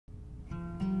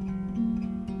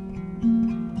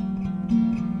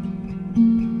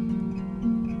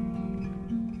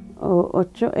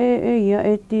ocho ya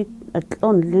eti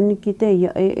atlon linikite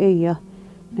ya ya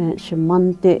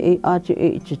shimante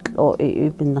aje chitlo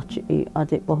binachi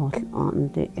ade bohol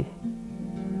ande.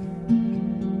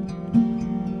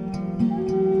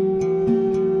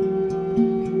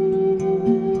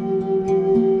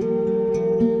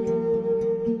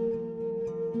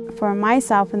 For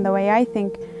myself and the way I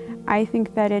think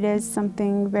that it is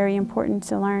something very important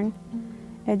to learn.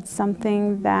 It's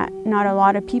something that not a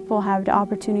lot of people have the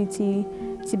opportunity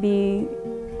to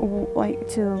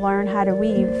learn how to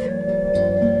weave.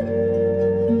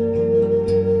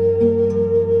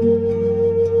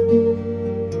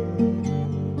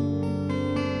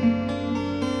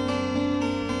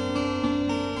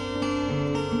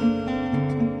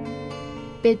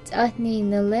 Bit atni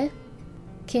nale,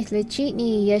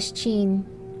 kitlechitni yashchin,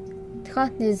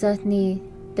 tratni zatni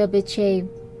dabiche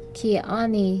ki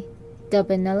ani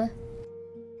dabanella.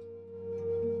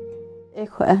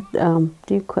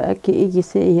 Die ki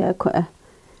igise ya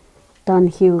dan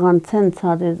hiuran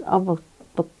sensade aber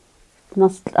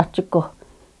nas atchiko.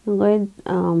 Ngoi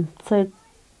seit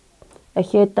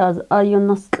eheta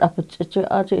ayunas apche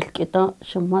ajilkita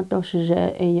shamato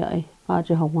shje ya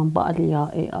aje hawan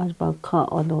balia ajba ka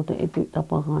olode ebita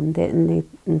bagande ne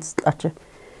stache.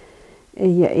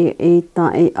 Ja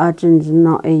ta ajin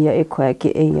na ja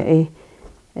kwaki ja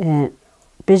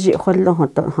biji khullo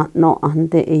hat no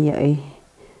ande ja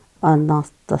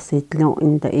anasta sitlo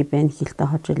inda iben hilta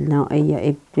hajilna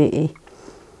ja be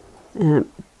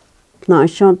na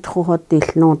shon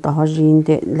trohotil no ta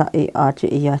hajinde la aje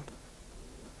ja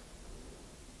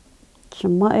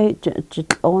shma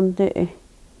jitlonde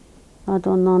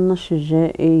adonana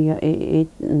shje ja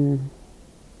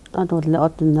adon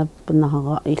laatna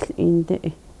bnaha il inde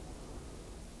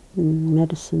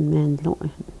medicine man lo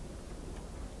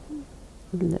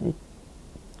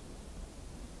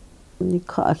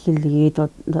nika achili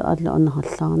dot da adla an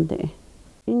hallande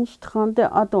instrande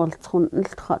adult runden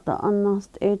trata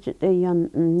annast age jan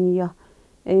nia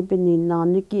ebeni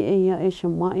naniki ja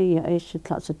shma ja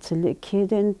klasse til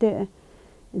kedende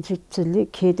Tsaile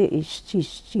kede is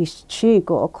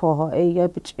chigo ko ja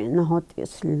bitna hot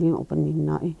isli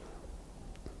openina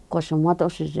koshamato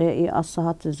shje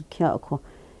asat zkia ko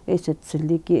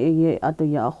Tsaile ki ado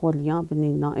ya hol ya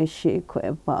benina shi ko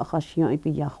ba khashia bi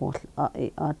ya hol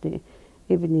ade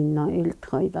ebenina il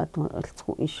traida to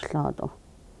tsu islado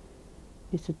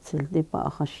Tsaile ba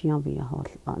khashia bi ya hol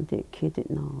ade kede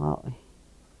na ra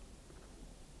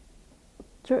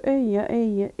Jo ja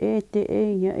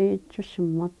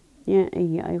jusmat ja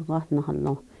ratna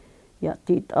hallo ja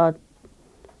dit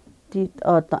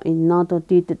ta innado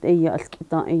dit ja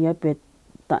alkita ja bet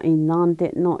ta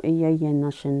innande no ja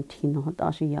jena sentino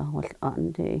ta ja hol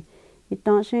ande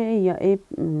ita se ja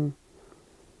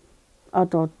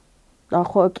ado ta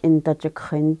hok in ta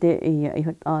krende ja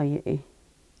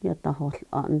ja ta hol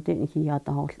ande ja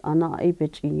ta hol ana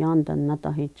bet janda na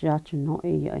ta hijach no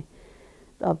ja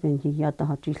Abin ja da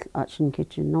hat ich action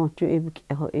kitchen no to ebik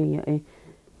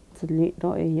Tsaile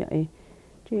do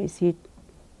je sit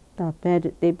da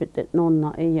bed debit non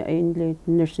na in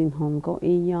nursing home go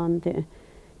yande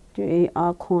je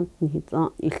a konten hit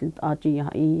ich aji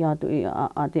ja do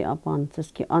ade aban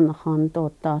tski anhan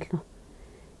do tal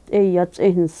jetzt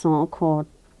in so ko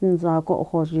nzago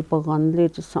hoji bagan le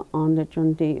sa an le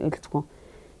jonde elsko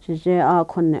je a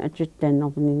konne ajten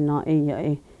obnina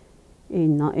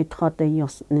Inna etrate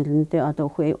jos nilinte ado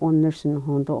hui onnersin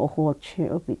hondo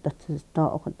ohoche obitat sta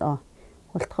oda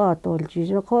holtrato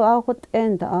jijo ko agot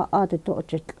enda ade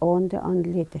dojet onde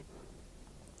anlete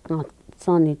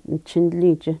sani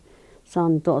chinlije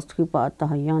san doskriba ta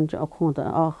yanje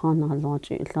akonda khana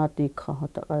laje lati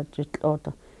khata ajet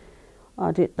oda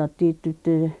ade tati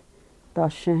tute ta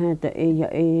shehde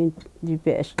di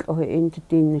best o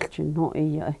entitynilchen no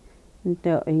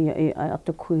Nte at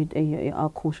kuid a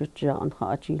konshja an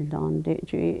hajilan de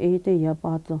de ja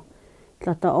bato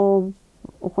lata o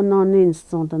onanin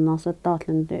so da nasa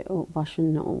tatlen de o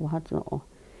bashin o hat o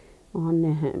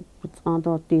anne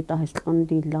ando ti ta hist an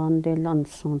di lande land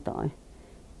so da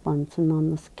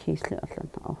pansanas kesle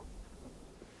atlanta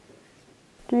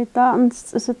de ta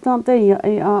ans is ta de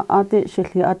a de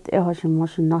shili at ha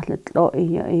shmosh nahlet lo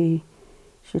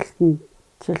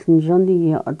shilten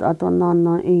johnny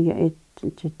adonana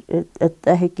et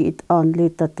hekit an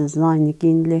leta design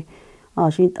ginle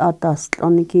shint atas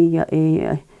oniki ja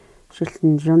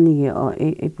shilten johnny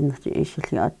ibn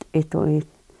shili at eto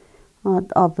at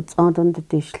abts andon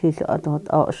de shili adot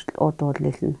auto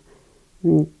lesen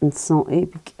so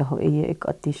ebik ek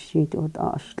at shit od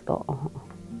aslo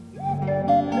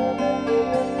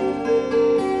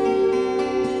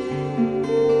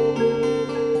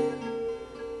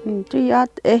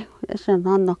Tiat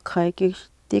sanana kaiki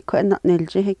tiko na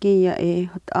neljeheki ja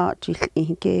hot aachil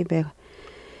ihkebe.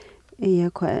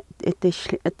 Ja ko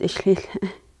etishli.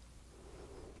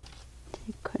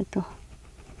 Tiko to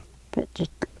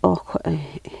budget och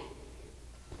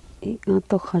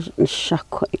to has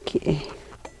shako iki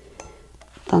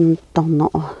tanno.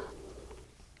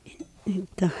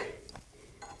 Inta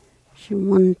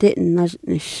simonte nas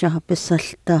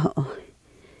shapesalta.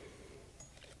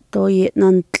 Toi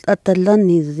nan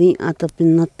atalani zi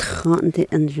atapinatkhande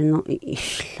anjino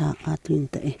isla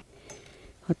atunta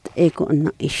hot ego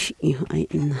na ish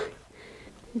aina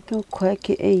to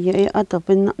kwaki e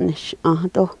atapinatnish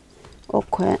to o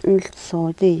kwan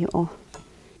so de o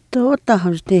to ta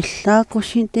hasde la ko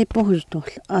shinte pohdo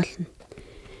al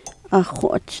a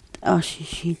khot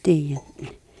ashishite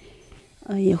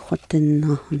ay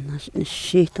khotna nas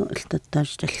shito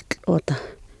altatajt ota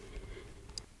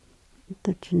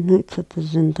Tachinit sa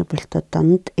tazinda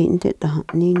biltatant inte da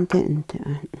ninte inte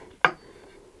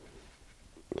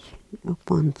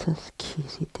Opansas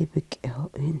kisi tebek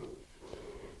in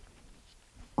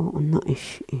o na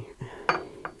ish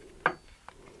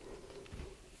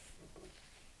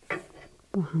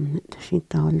Bahamnet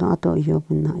shitala to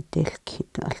yobna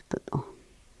delkit alto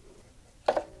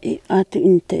at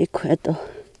inte ikwedo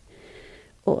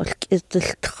o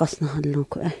alkistel khasna hallo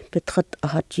ko betrat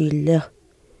ahajille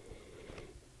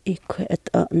Ikwe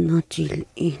najil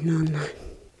inana.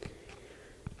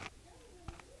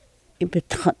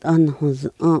 Ibetrat anhoz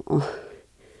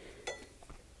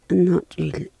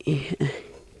najil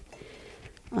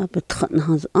abetrat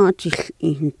nahaz ajil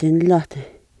inten late.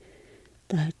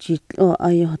 Tajil o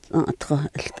ayot atra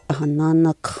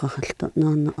anana khalt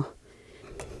nana.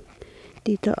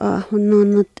 Dita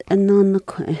ahunanat anana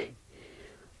kwe.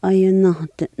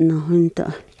 Ayanat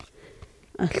nahunta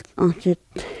alt ajet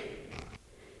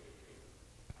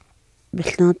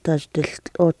Bilnatas del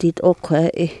otit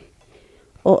okwe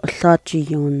o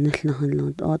lachion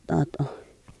nilhanlod o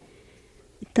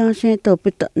ta se to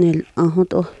pitanil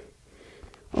ahot o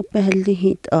pelli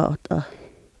hit ata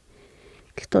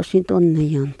to sin tonne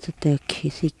jant te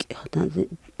kisik ata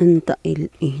enta il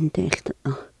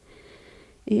intelta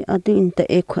adinta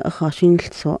ekwe khasin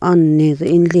so anne the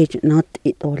in leg not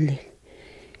it olle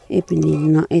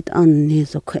ebinina et anne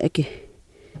so kweke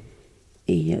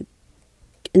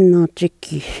No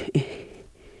tricky.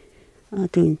 I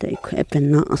don't take a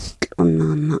penast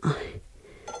on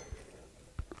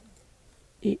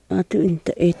I don't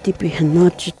take it be a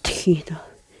notch either.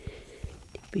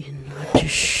 Be a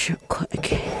notch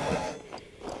quick.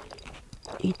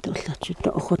 It will let you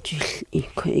to hot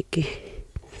quick.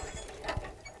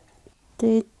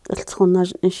 They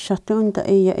altonaj is shut on the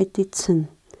air at its in.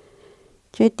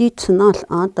 J did not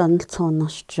add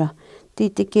altonastra.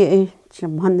 Did the gay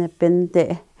Jamane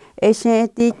bende. She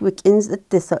did weekends at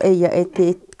this aya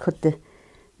it could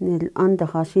nil under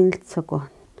hashing so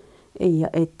aya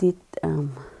it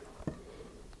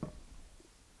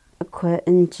qua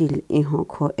angel in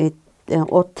hoko it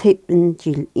or tape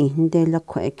angel in de la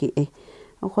quacky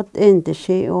a hot end the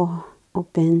she or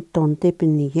bent on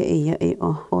tipping aya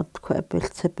or quabble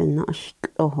sepinash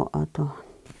or ato.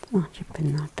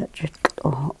 Archipinata jet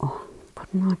or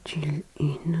but not chill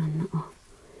in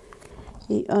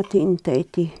ati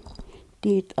intati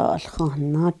dit alkhan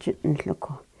najit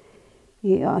nloko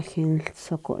ahin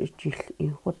sako ijil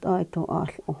hot aito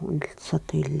al ohun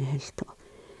satil helto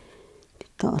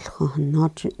dit alkhan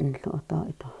najit nlo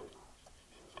aito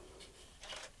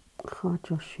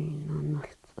khajoshina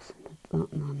nalt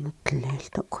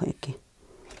natlelto kweki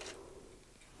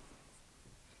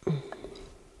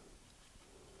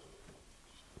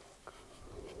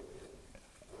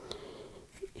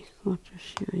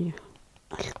khajoshia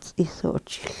Alt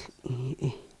isochil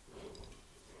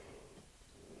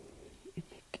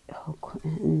hok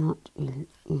not il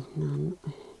inan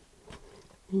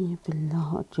billah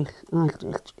jil alt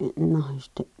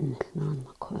nahist nan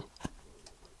ko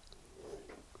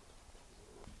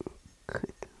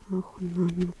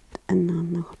khnan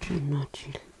anan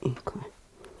khjnachil iko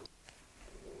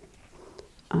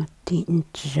ati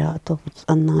inja to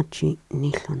anachi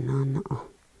nilana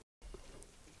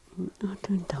I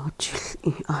don't dodge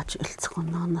archel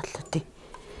tronanalati.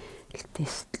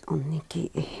 Test on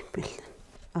Niki bill.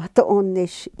 Ato on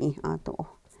nish ato.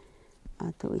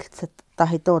 Ato ilset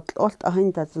tahidot alt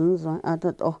ahinda zunzo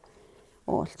ato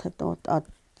alt dot at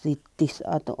this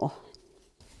ato.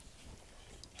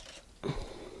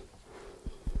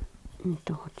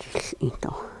 Dodge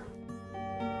ito.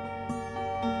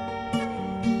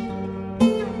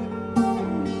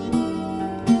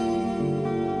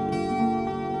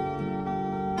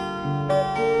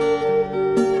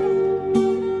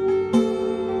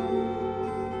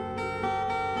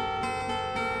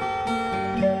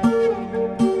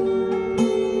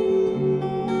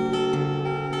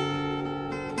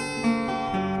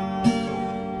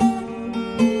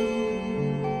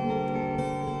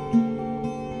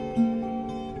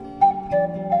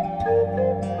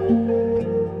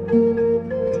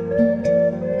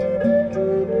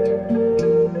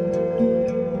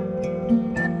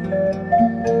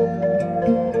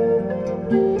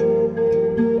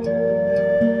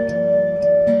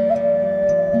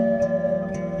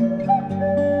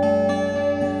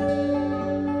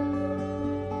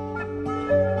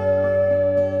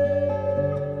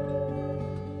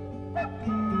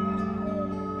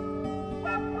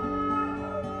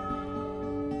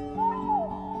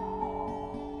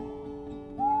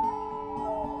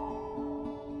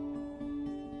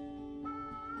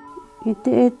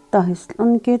 Ite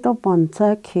tahislan keto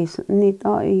panza kes nita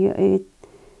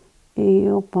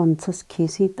o panzas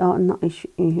kesita na is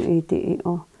ite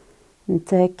o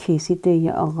nta kesite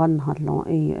ya agan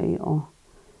halon o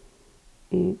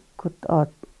kut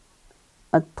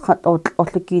at khat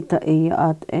otlekita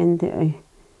at ende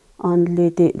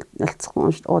anlete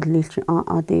altsqonst odlilch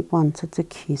ade panza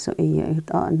keso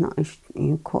ta na is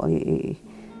ko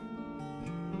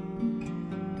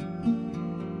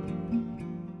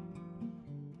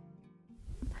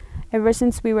Ever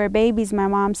since we were babies, my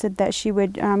mom said that she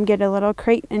would get a little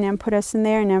crate and then put us in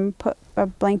there and then put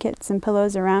blankets and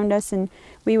pillows around us, and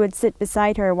we would sit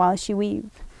beside her while she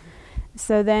weaved.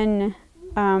 So then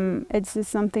it's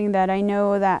just something that I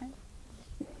know that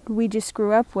we just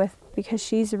grew up with because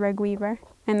she's a rug weaver,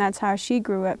 and that's how she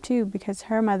grew up too, because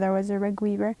her mother was a rug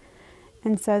weaver.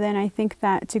 And so then I think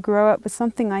that to grow up with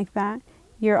something like that,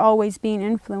 you're always being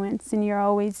influenced and you're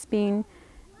always being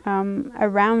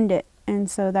around it. And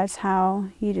so that's how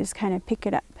you just kind of pick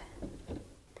it up.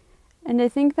 And I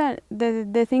think that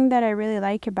the thing that I really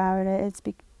like about it is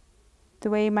the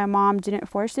way my mom didn't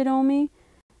force it on me,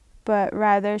 but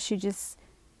rather she just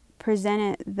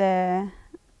presented the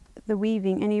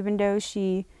weaving. And even though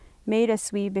she made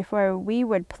us weave before we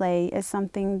would play, is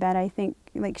something that I think,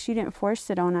 like, she didn't force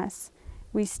it on us.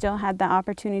 We still had the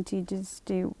opportunity just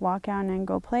to walk out and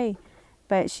go play.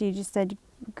 But she just said,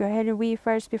 go ahead and weave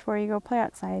first before you go play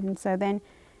outside. And so then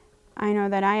I know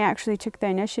that I actually took the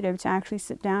initiative to actually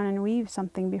sit down and weave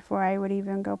something before I would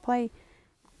even go play.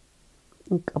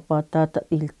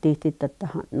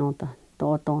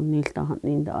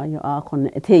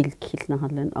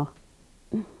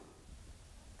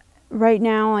 Right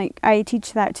now, like, I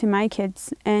teach that to my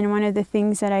kids, and one of the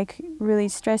things that I really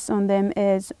stress on them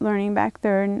is learning back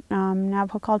their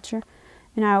Navajo culture.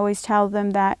 And I always tell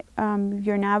them that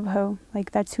you're Navajo,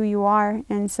 like, that's who you are.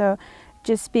 And so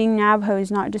just being Navajo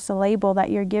is not just a label that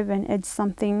you're given, it's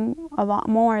something a lot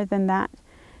more than that.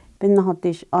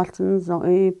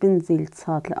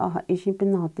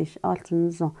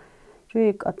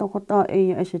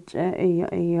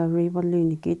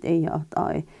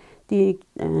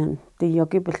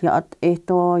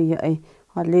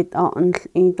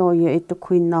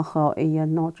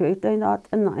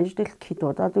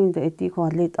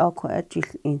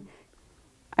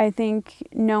 I think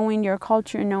knowing your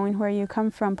culture and knowing where you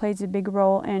come from plays a big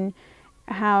role in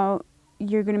how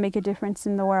you're going to make a difference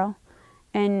in the world.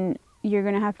 And you're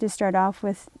going to have to start off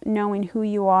with knowing who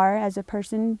you are as a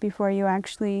person before you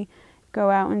actually go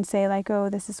out and say, like, oh,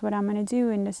 this is what I'm going to do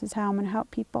and this is how I'm going to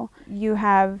help people. You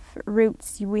have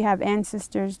roots, we have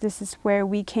ancestors, this is where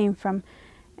we came from.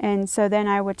 And so then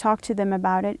I would talk to them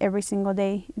about it every single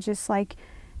day, just like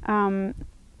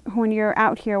when you're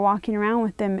out here walking around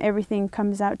with them, everything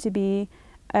comes out to be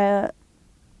a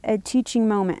teaching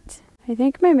moment. I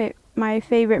think my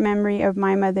favorite memory of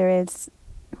my mother is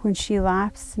when she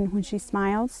laughs and when she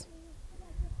smiles.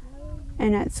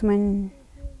 And that's when,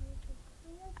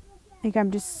 like,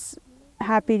 I'm just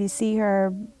happy to see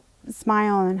her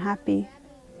smile and happy.